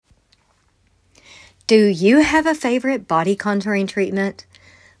Do you have a favorite body contouring treatment?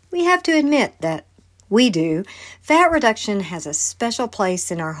 We have to admit that we do. Fat reduction has a special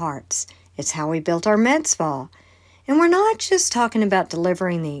place in our hearts. It's how we built our med spa. And we're not just talking about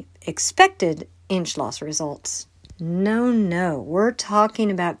delivering the expected inch loss results. No. We're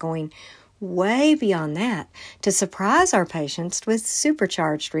talking about going way beyond that to surprise our patients with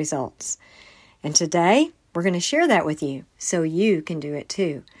supercharged results. And today, we're going to share that with you so you can do it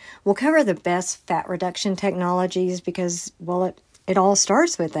too. We'll cover the best fat reduction technologies because, well, it all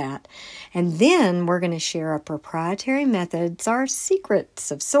starts with that. And then we're going to share our proprietary methods, our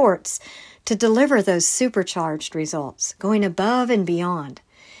secrets of sorts, to deliver those supercharged results, going above and beyond.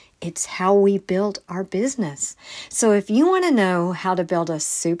 It's how we built our business. So if you want to know how to build a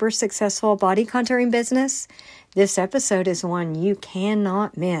super successful body contouring business, this episode is one you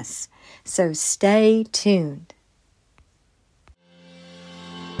cannot miss. So stay tuned.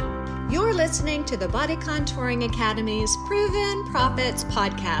 You're listening to the Body Contouring Academy's Proven Profits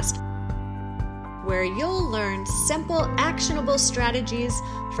podcast, where you'll learn simple, actionable strategies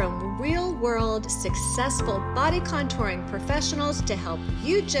from real-world, successful body contouring professionals to help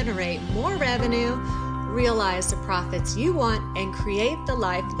you generate more revenue, realize the profits you want, and create the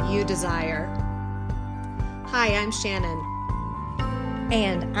life you desire. Hi, I'm Shannon.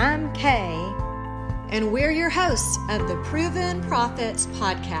 And I'm Kay. And we're your hosts of the Proven Profits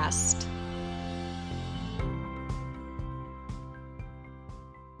podcast.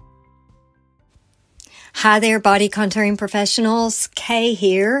 Hi there, body contouring professionals. Kay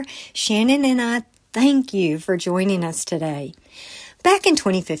here. Shannon and I thank you for joining us today. Back in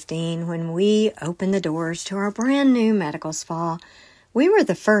 2015, when we opened the doors to our brand new medical spa, we were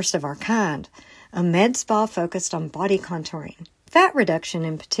the first of our kind, a med spa focused on body contouring, fat reduction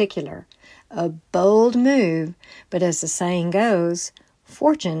in particular. A bold move, but as the saying goes,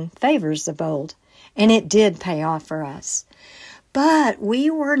 fortune favors the bold, and it did pay off for us. But we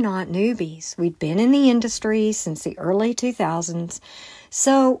were not newbies. We'd been in the industry since the early 2000s,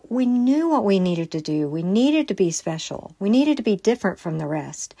 so we knew what we needed to do. We needed to be special. We needed to be different from the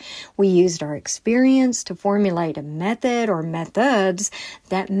rest. We used our experience to formulate a method or methods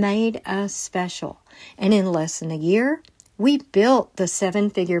that made us special. And in less than a year, we built the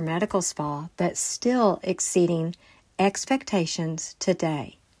 7-figure medical spa that's still exceeding expectations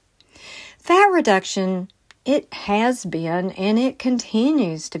today. Fat reduction, it has been and it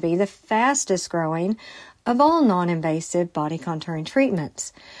continues to be the fastest growing of all non-invasive body contouring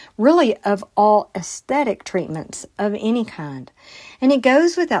treatments, really of all aesthetic treatments of any kind. And it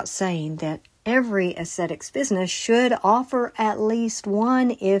goes without saying that every aesthetics business should offer at least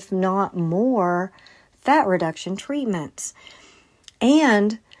one, if not more, fat reduction treatments.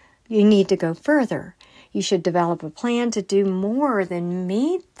 And you need to go further. You should develop a plan to do more than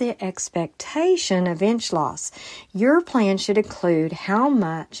meet the expectation of inch loss. Your plan should include how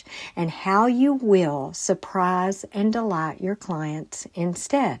much and how you will surprise and delight your clients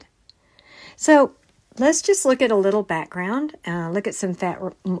instead. So let's just look at a little background, look at some fat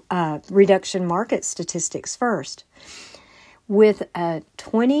reduction market statistics first. With a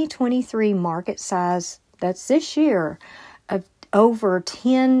 2023 market size, that's this year, of over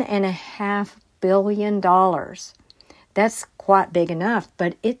 $10.5 billion. That's quite big enough,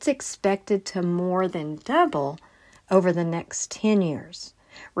 but it's expected to more than double over the next 10 years,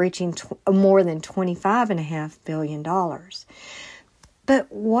 reaching more than $25.5 billion. But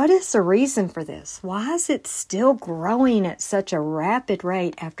what is the reason for this? Why is it still growing at such a rapid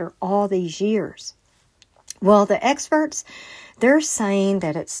rate after all these years? Well, the experts, they're saying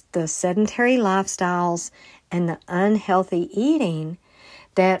that it's the sedentary lifestyles and the unhealthy eating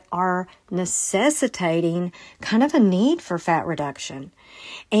that are necessitating kind of a need for fat reduction.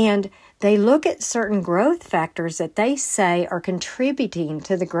 And they look at certain growth factors that they say are contributing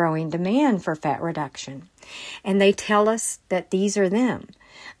to the growing demand for fat reduction. And they tell us that these are them.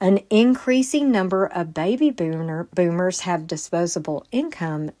 An increasing number of baby boomers have disposable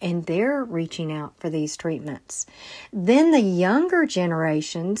income, and they're reaching out for these treatments. Then the younger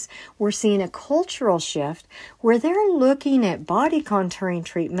generations, we're seeing a cultural shift where they're looking at body contouring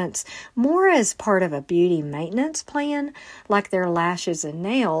treatments more as part of a beauty maintenance plan, like their lashes and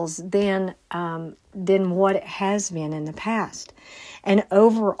nails, than what it has been in the past. And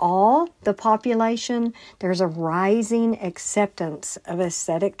overall, the population, there's a rising acceptance of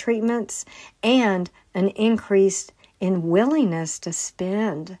aesthetic treatments and an increase in willingness to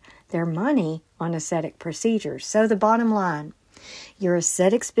spend their money on aesthetic procedures. So the bottom line, your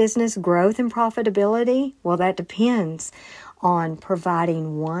aesthetics business growth and profitability, well, that depends on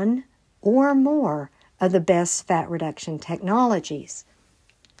providing one or more of the best fat reduction technologies.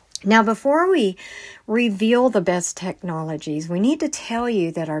 Now, before we reveal the best technologies, we need to tell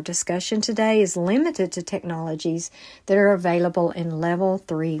you that our discussion today is limited to technologies that are available in Level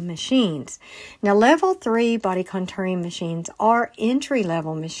 3 machines. Now, Level 3 body contouring machines are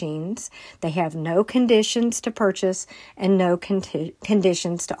entry-level machines. They have no conditions to purchase and no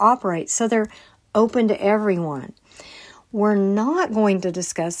conditions to operate, so they're open to everyone. We're not going to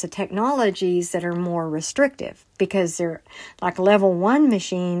discuss the technologies that are more restrictive because they're like Level 1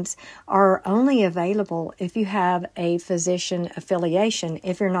 machines are only available if you have a physician affiliation,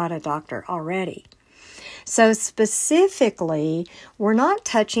 if you're not a doctor already. So specifically, we're not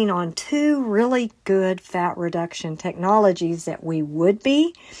touching on two really good fat reduction technologies that we would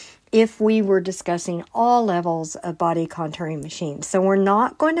be if we were discussing all levels of body contouring machines. So we're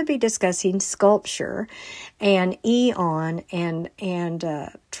not going to be discussing Sculpture and Eon and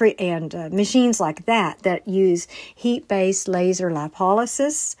machines like that use heat-based laser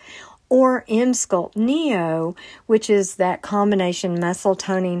lipolysis, or Emsculpt Neo, which is that combination muscle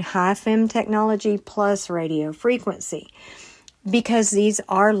toning HIFIM technology plus radio frequency, because these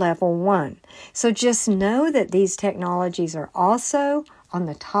are Level 1. So just know that these technologies are also on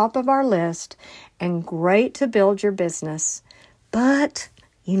the top of our list and great to build your business, but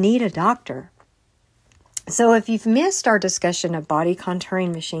you need a doctor. So if you've missed our discussion of body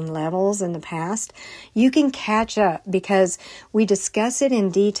contouring machine levels in the past, you can catch up because we discuss it in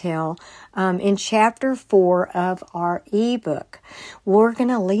detail in Chapter 4 of our ebook. We're going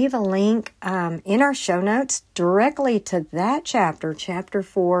to leave a link in our show notes directly to that chapter, Chapter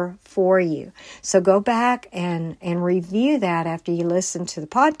 4, for you. So go back and review that after you listen to the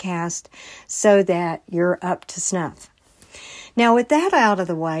podcast so that you're up to snuff. Now, with that out of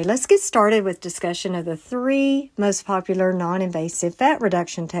the way, let's get started with discussion of the three most popular non-invasive fat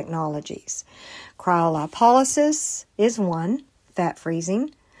reduction technologies. Cryolipolysis is one, fat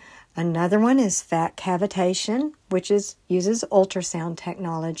freezing. Another one is fat cavitation, which uses ultrasound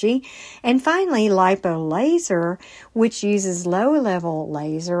technology. And finally, lipolaser, which uses low-level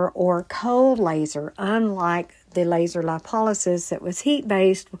laser or cold laser, unlike the laser lipolysis that was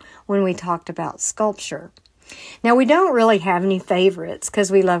heat-based when we talked about Sculpture. Now, we don't really have any favorites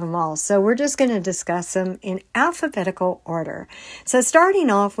because we love them all, so we're just going to discuss them in alphabetical order. So starting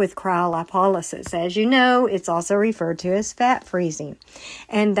off with cryolipolysis, as you know, it's also referred to as fat freezing,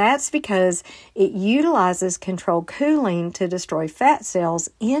 and that's because it utilizes controlled cooling to destroy fat cells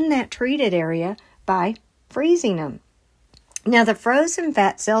in that treated area by freezing them. Now, the frozen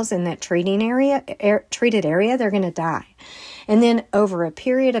fat cells in that treated area, they're going to die. And then over a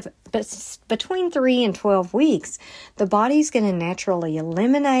period of between 3 and 12 weeks, the body's going to naturally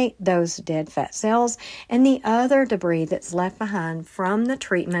eliminate those dead fat cells and the other debris that's left behind from the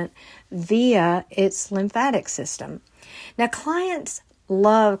treatment via its lymphatic system. Now, clients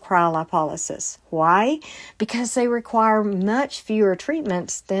love cryolipolysis. Why? Because they require much fewer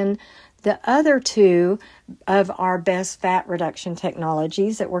treatments than the other two of our best fat reduction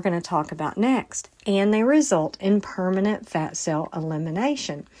technologies that we're going to talk about next, and they result in permanent fat cell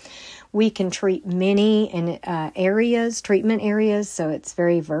elimination. We can treat many treatment areas, so it's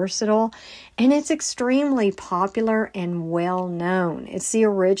very versatile, and it's extremely popular and well known. It's the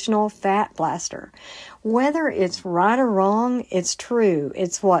original fat blaster. Whether it's right or wrong, it's true.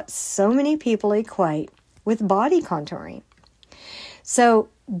 It's what so many people equate with body contouring. So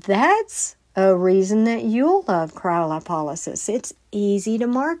that's a reason that you'll love cryolipolysis. It's easy to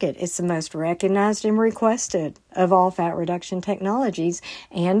market. It's the most recognized and requested of all fat reduction technologies,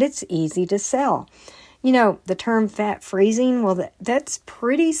 and it's easy to sell. You know, the term fat freezing, well, that's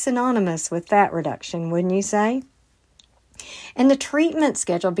pretty synonymous with fat reduction, wouldn't you say? And the treatment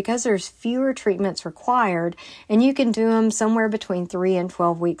schedule, because there's fewer treatments required, and you can do them somewhere between 3 and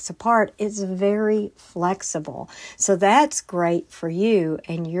 12 weeks apart, it's very flexible. So that's great for you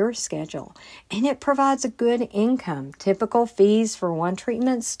and your schedule. And it provides a good income. Typical fees for one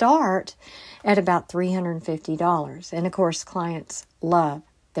treatment start at about $350. And of course, clients love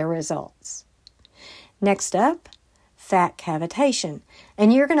their results. Next up, fat cavitation.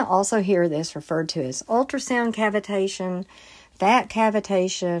 And you're going to also hear this referred to as ultrasound cavitation, fat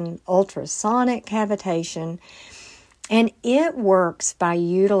cavitation, ultrasonic cavitation. And it works by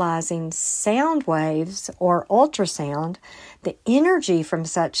utilizing sound waves or ultrasound, the energy from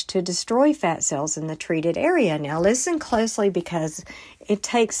such to destroy fat cells in the treated area. Now listen closely because it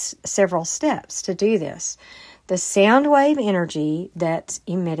takes several steps to do this. The sound wave energy that's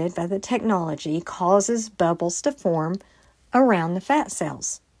emitted by the technology causes bubbles to form around the fat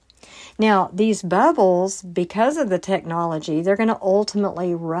cells. Now, these bubbles, because of the technology, they're going to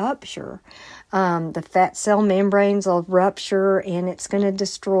ultimately rupture The fat cell membranes will rupture, and it's going to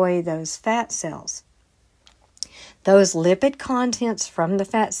destroy those fat cells. Those lipid contents from the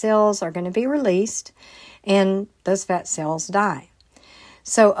fat cells are going to be released, and those fat cells die.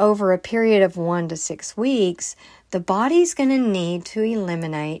 So over a period of 1 to 6 weeks, the body's going to need to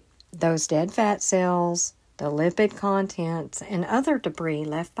eliminate those dead fat cells, the lipid contents, and other debris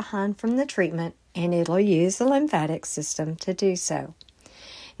left behind from the treatment, and it'll use the lymphatic system to do so.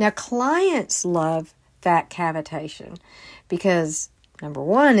 Now, clients love fat cavitation because, number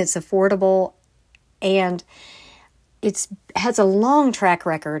one, it's affordable, and it has a long track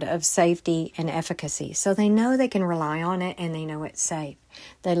record of safety and efficacy, so they know they can rely on it and they know it's safe.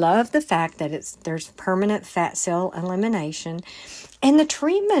 They love the fact that there's permanent fat cell elimination, and the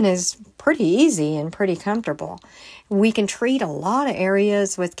treatment is pretty easy and pretty comfortable. We can treat a lot of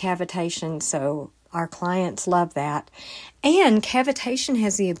areas with cavitation, so our clients love that. And cavitation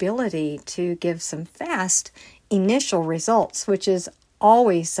has the ability to give some fast initial results, which is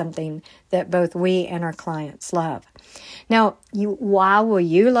always something that both we and our clients love. Now, why will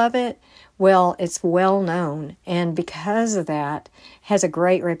you love it? Well, it's well known, and because of that, has a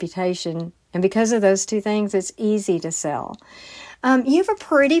great reputation, and because of those two things, it's easy to sell. You have a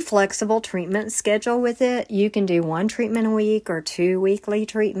pretty flexible treatment schedule with it. You can do 1 treatment a week or 2 weekly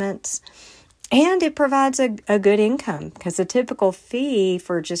treatments, and it provides a good income because the typical fee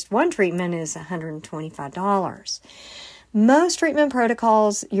for just 1 treatment is $125. Most treatment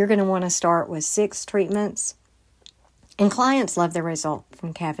protocols, you're going to want to start with 6 treatments, and clients love the result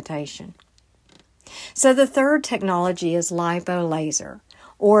from cavitation. So the third technology is lipolaser,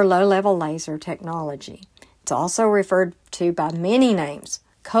 or low-level laser technology. It's also referred to by many names: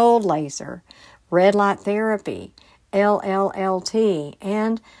 cold laser, red light therapy, LLLT,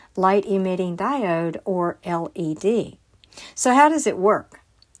 and light-emitting diode, or LED. So how does it work?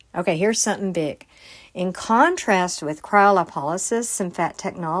 Okay, here's something big. In contrast with cryolipolysis and fat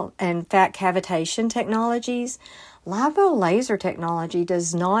cavitation technologies, lipolaser technology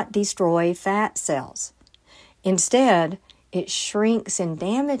does not destroy fat cells. Instead, it shrinks and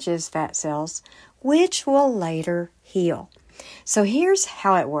damages fat cells, which will later heal. So here's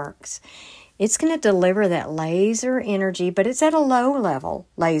how it works. It's going to deliver that laser energy, but it's at a low-level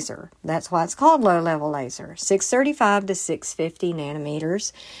laser. That's why it's called low-level laser, 635 to 650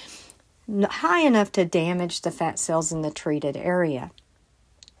 nanometers, high enough to damage the fat cells in the treated area.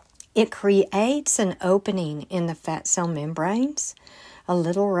 It creates an opening in the fat cell membranes, a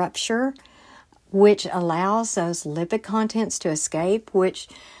little rupture, which allows those lipid contents to escape, which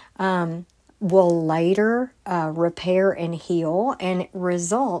will later repair and heal, and it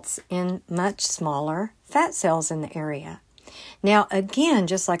results in much smaller fat cells in the area. Now, again,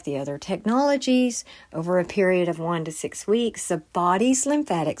 just like the other technologies, over a period of 1 to 6 weeks, the body's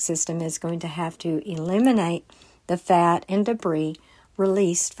lymphatic system is going to have to eliminate the fat and debris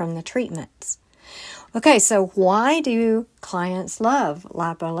released from the treatments. Okay, so why do clients love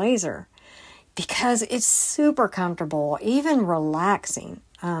lipolaser? Because it's super comfortable, even relaxing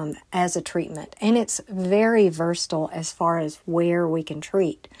as a treatment, and it's very versatile as far as where we can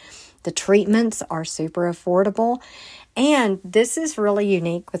treat. The treatments are super affordable, and this is really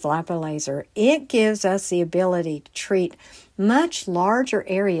unique with lipolaser. It gives us the ability to treat much larger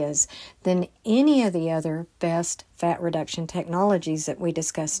areas than any of the other best fat reduction technologies that we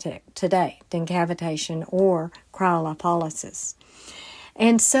discussed today, than cavitation or cryolipolysis.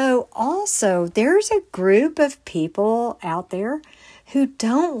 And so also there's a group of people out there who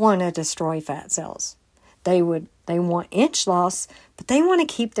don't want to destroy fat cells. They want inch loss, but they want to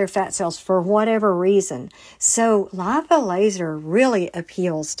keep their fat cells for whatever reason. So lipolaser really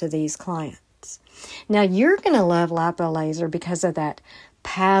appeals to these clients. Now you're going to love lipolaser because of that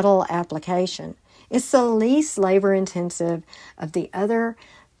paddle application. It's the least labor intensive of the other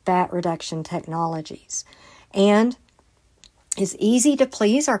fat reduction technologies. And it's easy to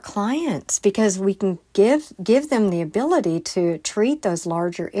please our clients because we can give them the ability to treat those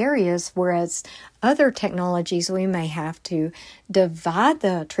larger areas, whereas other technologies we may have to divide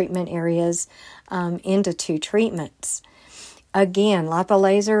the treatment areas into 2 treatments. Again,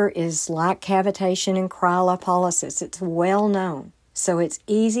 lipolaser is like cavitation and cryolipolysis. It's well known, so it's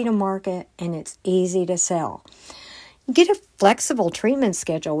easy to market and it's easy to sell. You get a flexible treatment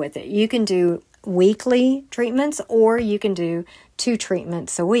schedule with it. You can do weekly treatments, or you can do 2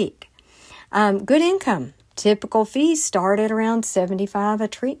 treatments a week. Good income. Typical fees start at around $75 a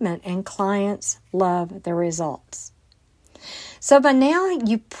treatment, and clients love the results. So by now,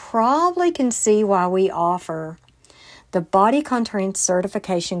 you probably can see why we offer the body contouring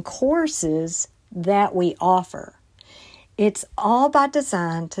certification courses that we offer. It's all by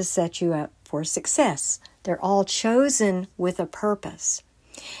design to set you up for success. They're all chosen with a purpose.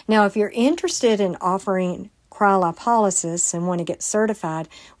 Now, if you're interested in offering cryolipolysis and want to get certified,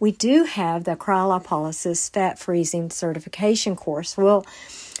 we do have the cryolipolysis fat freezing certification course.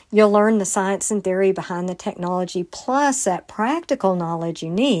 You'll learn the science and theory behind the technology, plus that practical knowledge you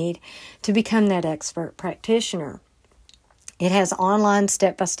need to become that expert practitioner. It has online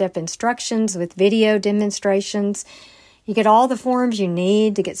step-by-step instructions with video demonstrations. You get all the forms you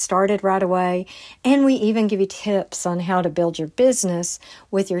need to get started right away, and we even give you tips on how to build your business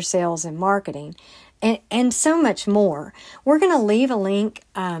with your sales and marketing, and so much more. We're going to leave a link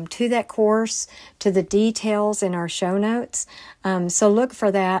to that course, to the details in our show notes. So look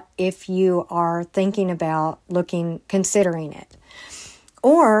for that if you are thinking about considering it.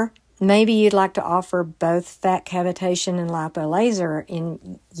 Or maybe you'd like to offer both fat cavitation and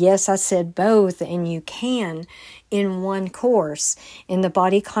lipolaser. Yes, I said both, and you can in one course in the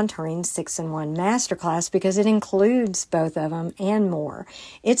Body Contouring 6-in-1 Masterclass, because it includes both of them and more.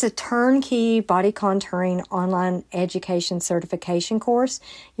 It's a turnkey body contouring online education certification course.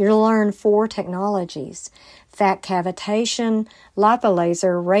 You'll learn 4 technologies: fat cavitation,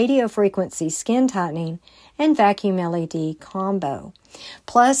 lipolaser, radiofrequency skin tightening, and vacuum LED combo.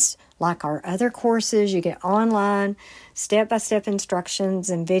 Plus, like our other courses, you get online step-by-step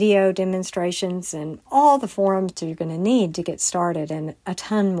instructions and video demonstrations and all the forms you're going to need to get started, and a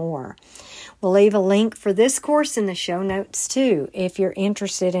ton more. We'll leave a link for this course in the show notes too, if you're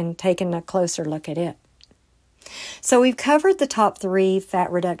interested in taking a closer look at it. So we've covered the top 3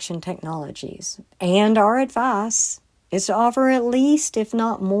 fat reduction technologies, and our advice is to offer at least, if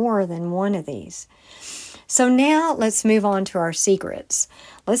not more than one of these. So now let's move on to our secrets.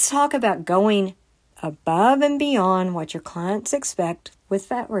 Let's talk about going above and beyond what your clients expect with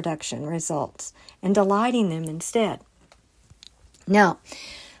fat reduction results and delighting them instead. Now,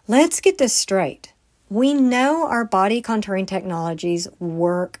 let's get this straight. We know our body contouring technologies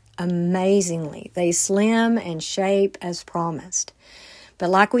work amazingly. They slim and shape as promised. But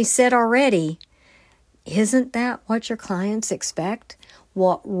like we said already, isn't that what your clients expect?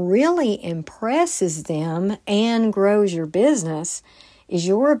 What really impresses them and grows your business is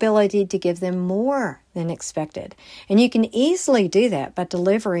your ability to give them more than expected. And you can easily do that by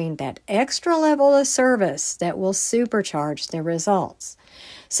delivering that extra level of service that will supercharge their results.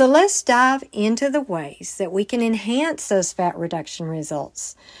 So let's dive into the ways that we can enhance those fat reduction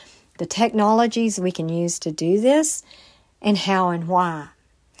results, the technologies we can use to do this, and how and why.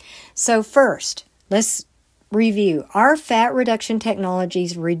 So first, let's review. Our fat reduction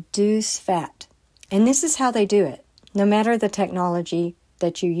technologies reduce fat, and this is how they do it, no matter the technology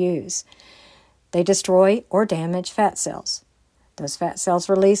that you use. They destroy or damage fat cells. Those fat cells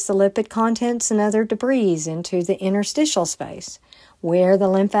release the lipid contents and other debris into the interstitial space, where the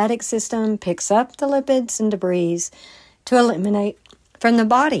lymphatic system picks up the lipids and debris to eliminate from the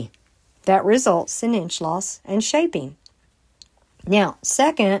body. That results in inch loss and shaping. Now,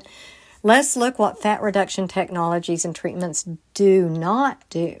 second, let's look what fat reduction technologies and treatments do not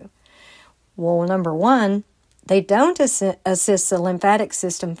do. Well, number one, they don't assist the lymphatic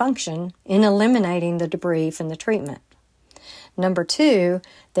system function in eliminating the debris from the treatment. Number two,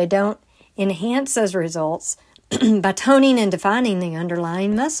 they don't enhance those results by toning and defining the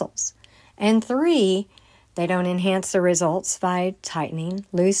underlying muscles. And three, they don't enhance the results by tightening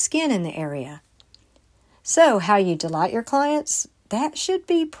loose skin in the area. So, how you delight your clients? That should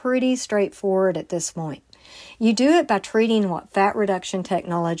be pretty straightforward at this point. You do it by treating what fat reduction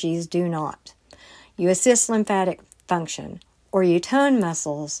technologies do not. You assist lymphatic function, or you tone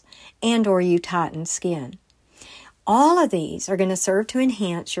muscles, and or you tighten skin. All of these are going to serve to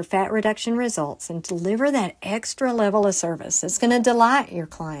enhance your fat reduction results and deliver that extra level of service that's going to delight your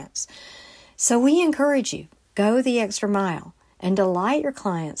clients. So we encourage you, go the extra mile and delight your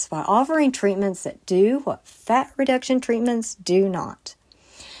clients by offering treatments that do what fat reduction treatments do not.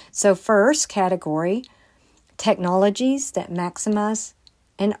 So first category, technologies that maximize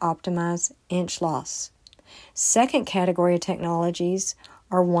and optimize inch loss. Second category of technologies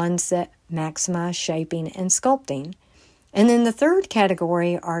are ones that maximize shaping and sculpting. And then the third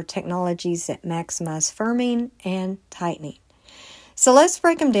category are technologies that maximize firming and tightening. So let's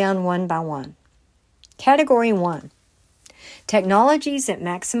break them down one by one. Category 1, technologies that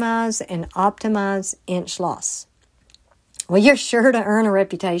maximize and optimize inch loss. Well, you're sure to earn a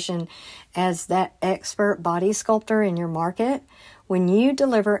reputation as that expert body sculptor in your market when you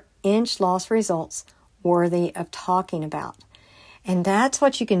deliver inch loss results worthy of talking about. And that's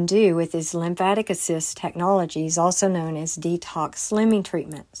what you can do with these lymphatic assist technologies, also known as detox slimming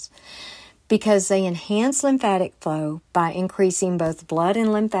treatments. because they enhance lymphatic flow by increasing both blood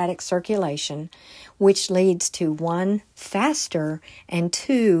and lymphatic circulation, which leads to 1, faster, and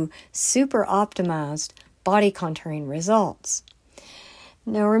 2, super optimized body contouring results.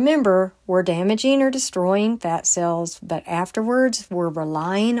 Now remember, we're damaging or destroying fat cells, but afterwards we're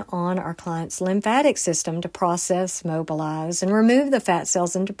relying on our client's lymphatic system to process, mobilize, and remove the fat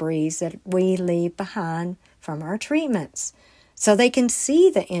cells and debris that we leave behind from our treatments, so they can see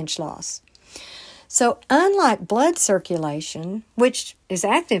the inch loss. So unlike blood circulation, which is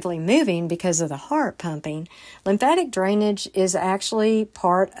actively moving because of the heart pumping, lymphatic drainage is actually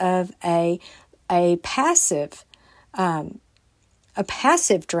part of a passive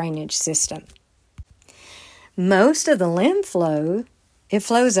drainage system. Most of the lymph flow, it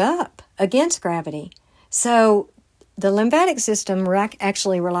flows up against gravity. So the lymphatic system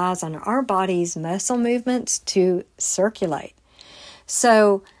actually relies on our body's muscle movements to circulate.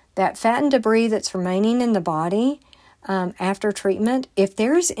 So that fat and debris that's remaining in the body after treatment, if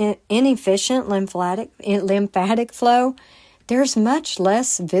there's inefficient lymphatic flow, there's much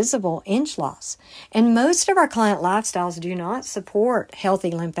less visible inch loss. And most of our client lifestyles do not support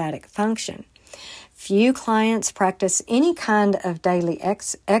healthy lymphatic function. Few clients practice any kind of daily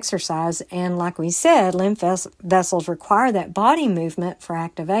exercise, and like we said, lymph vessels require that body movement for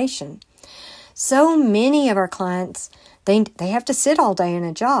activation. So many of our clients, they have to sit all day in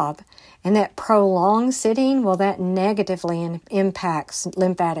a job, and that prolonged sitting, well, that negatively impacts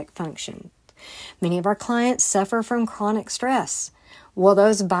lymphatic function. Many of our clients suffer from chronic stress. Well,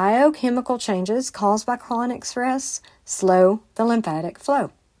 those biochemical changes caused by chronic stress slow the lymphatic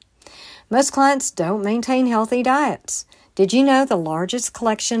flow. Most clients don't maintain healthy diets. Did you know the largest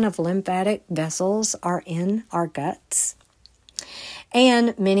collection of lymphatic vessels are in our guts?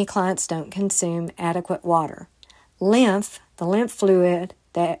 And many clients don't consume adequate water. The lymph fluid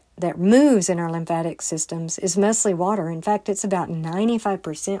that moves in our lymphatic systems is mostly water. In fact, it's about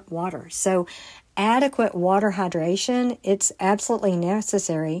 95% water. So adequate water hydration, it's absolutely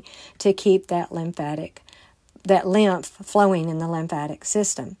necessary to keep that lymph flowing in the lymphatic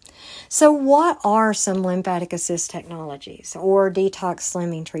system. So what are some lymphatic assist technologies or detox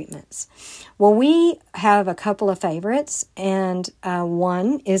slimming treatments? Well, we have a couple of favorites, and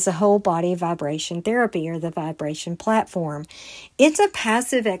one is the whole body vibration therapy, or the vibration platform. It's a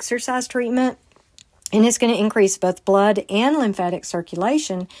passive exercise treatment, and it's going to increase both blood and lymphatic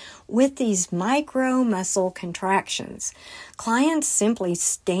circulation with these micro muscle contractions. Clients simply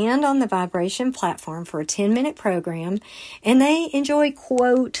stand on the vibration platform for a 10-minute program, and they enjoy,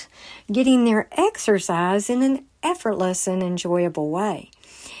 quote, getting their exercise in an effortless and enjoyable way.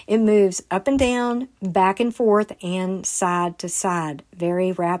 It moves up and down, back and forth, and side to side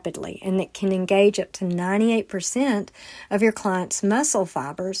very rapidly, and it can engage up to 98% of your client's muscle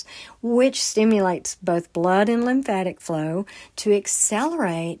fibers, which stimulates both blood and lymphatic flow to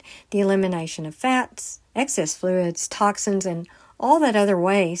accelerate the elimination of fats, excess fluids, toxins, and all that other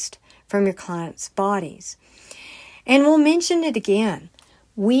waste from your client's bodies. And we'll mention it again.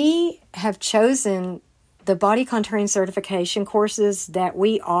 We have chosen the body contouring certification courses that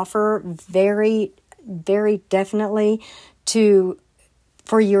we offer very, very definitely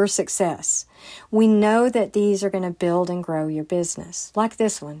for your success. We know that these are going to build and grow your business, like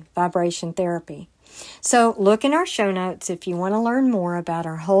this one, vibration therapy. So look in our show notes if you want to learn more about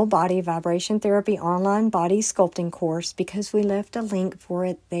our whole body vibration therapy online body sculpting course, because we left a link for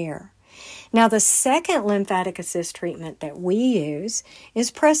it there. Now, the second lymphatic assist treatment that we use is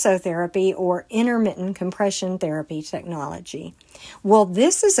pressotherapy, or intermittent compression therapy technology. Well,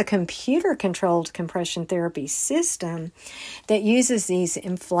 this is a computer-controlled compression therapy system that uses these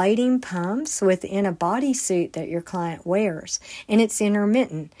inflating pumps within a bodysuit that your client wears, and it's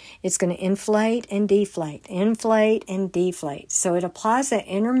intermittent. It's going to inflate and deflate. So it applies that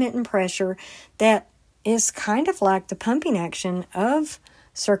intermittent pressure that is kind of like the pumping action of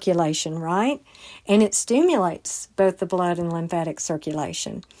circulation, right? And it stimulates both the blood and lymphatic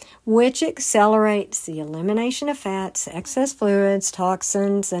circulation, which accelerates the elimination of fats, excess fluids,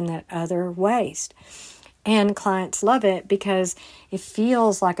 toxins, and that other waste. And clients love it because it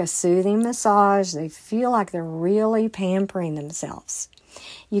feels like a soothing massage. They feel like they're really pampering themselves.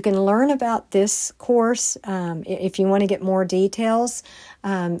 You can learn about this course if you want to get more details.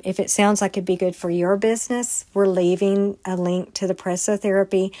 If it sounds like it'd be good for your business, we're leaving a link to the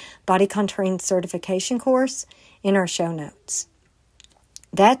pressotherapy body contouring certification course in our show notes.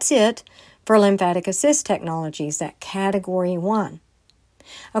 That's it for lymphatic assist technologies, that category 1.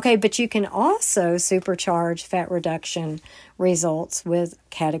 Okay, but you can also supercharge fat reduction results with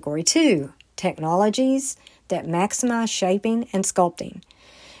category 2, technologies that maximize shaping and sculpting.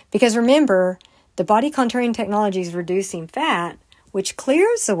 Because remember, the body contouring technology is reducing fat, which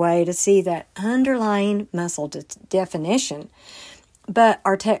clears the way to see that underlying muscle definition. But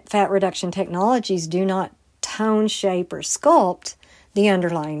our fat reduction technologies do not tone, shape, or sculpt the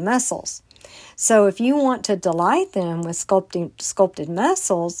underlying muscles. So if you want to delight them with sculpted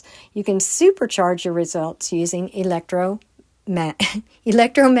muscles, you can supercharge your results using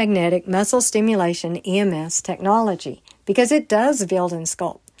electromagnetic muscle stimulation, EMS technology, because it does build and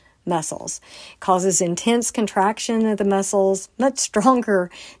sculpt muscles. It causes intense contraction of the muscles, much stronger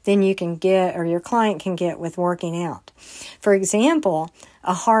than you can get or your client can get with working out. For example,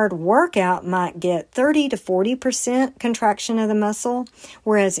 a hard workout might get 30 to 40% contraction of the muscle,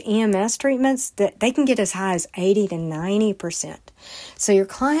 whereas EMS treatments, they can get as high as 80 to 90%. So your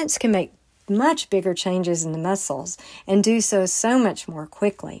clients can make much bigger changes in the muscles and do so much more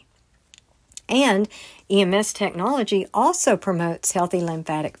quickly. And EMS technology also promotes healthy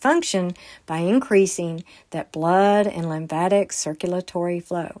lymphatic function by increasing that blood and lymphatic circulatory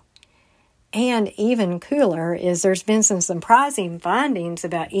flow. And even cooler is there's been some surprising findings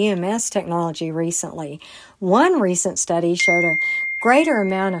about EMS technology recently. One recent study showed a greater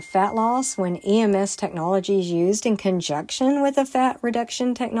amount of fat loss when EMS technology is used in conjunction with a fat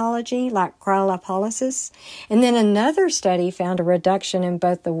reduction technology like cryolipolysis. And then another study found a reduction in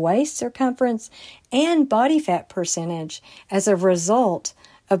both the waist circumference and body fat percentage as a result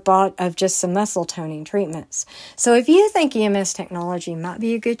of just some muscle toning treatments. So if you think EMS technology might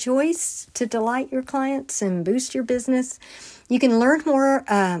be a good choice to delight your clients and boost your business, you can learn more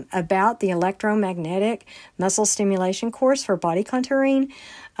about the electromagnetic muscle stimulation course for body contouring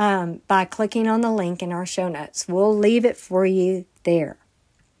by clicking on the link in our show notes. We'll leave it for you there.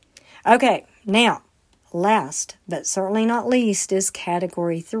 Okay, now, last but certainly not least is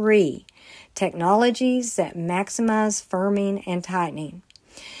category 3, technologies that maximize firming and tightening.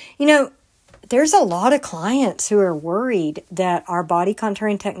 You know, there's a lot of clients who are worried that our body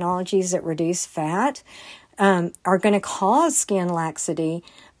contouring technologies that reduce fat are going to cause skin laxity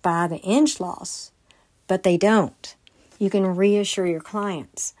by the inch loss, but they don't. You can reassure your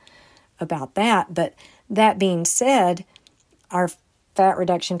clients about that. But that being said, our fat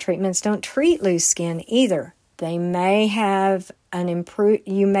reduction treatments don't treat loose skin either. They may have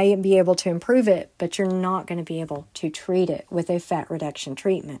you may be able to improve it, but you're not going to be able to treat it with a fat reduction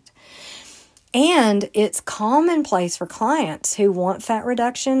treatment. And it's commonplace for clients who want fat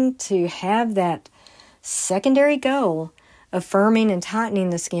reduction to have that secondary goal of firming and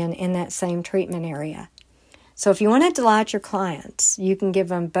tightening the skin in that same treatment area. So if you want to delight your clients, you can give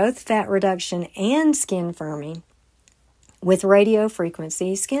them both fat reduction and skin firming with radio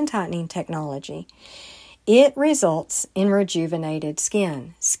frequency skin tightening technology. It results in rejuvenated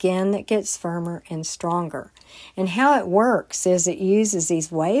skin that gets firmer and stronger. And how it works is it uses these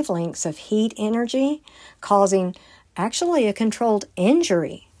wavelengths of heat energy, causing actually a controlled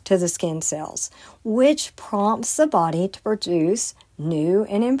injury to the skin cells, which prompts the body to produce new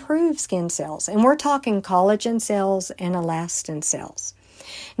and improved skin cells. And we're talking collagen cells and elastin cells.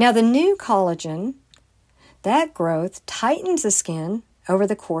 Now, the new collagen, that growth tightens the skin over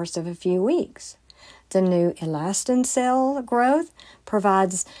the course of a few weeks. The new elastin cell growth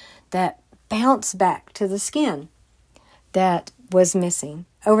provides that bounce back to the skin that was missing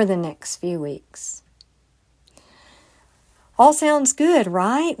over the next few weeks. All sounds good,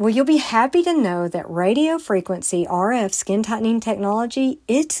 right? Well, you'll be happy to know that radio frequency RF skin tightening technology,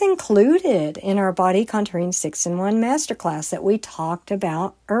 it's included in our Body Contouring 6-in-1 Masterclass that we talked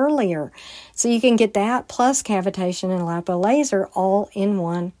about earlier. So you can get that plus cavitation and lipo laser all in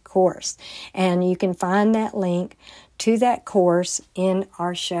one course. And you can find that link to that course in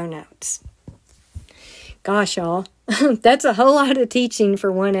our show notes. Gosh, y'all, that's a whole lot of teaching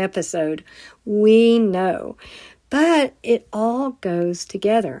for one episode. We know. But it all goes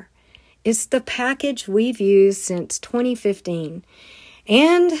together. It's the package we've used since 2015.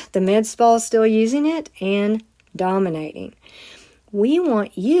 And the med spa is still using it and dominating. We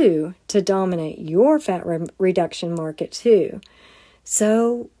want you to dominate your fat reduction market too.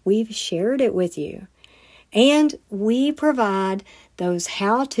 So we've shared it with you. And we provide those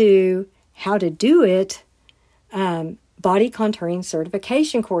how to do it body contouring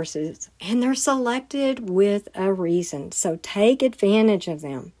certification courses, and they're selected with a reason, so take advantage of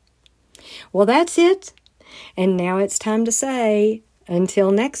them. Well, that's it, and now it's time to say,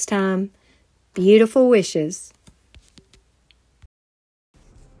 until next time, beautiful wishes.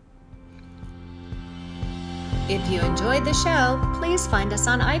 If you enjoyed the show, please find us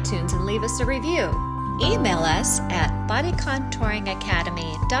on iTunes and leave us a review. Email us at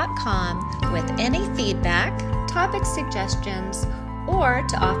bodycontouringacademy.com with any feedback, topic suggestions, or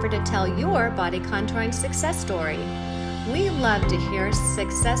to offer to tell your body contouring success story. We love to hear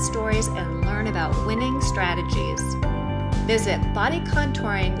success stories and learn about winning strategies. Visit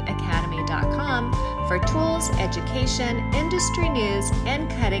bodycontouringacademy.com for tools, education, industry news, and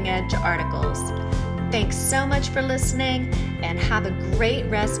cutting-edge articles. Thanks so much for listening, and have a great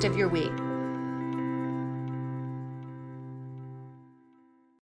rest of your week.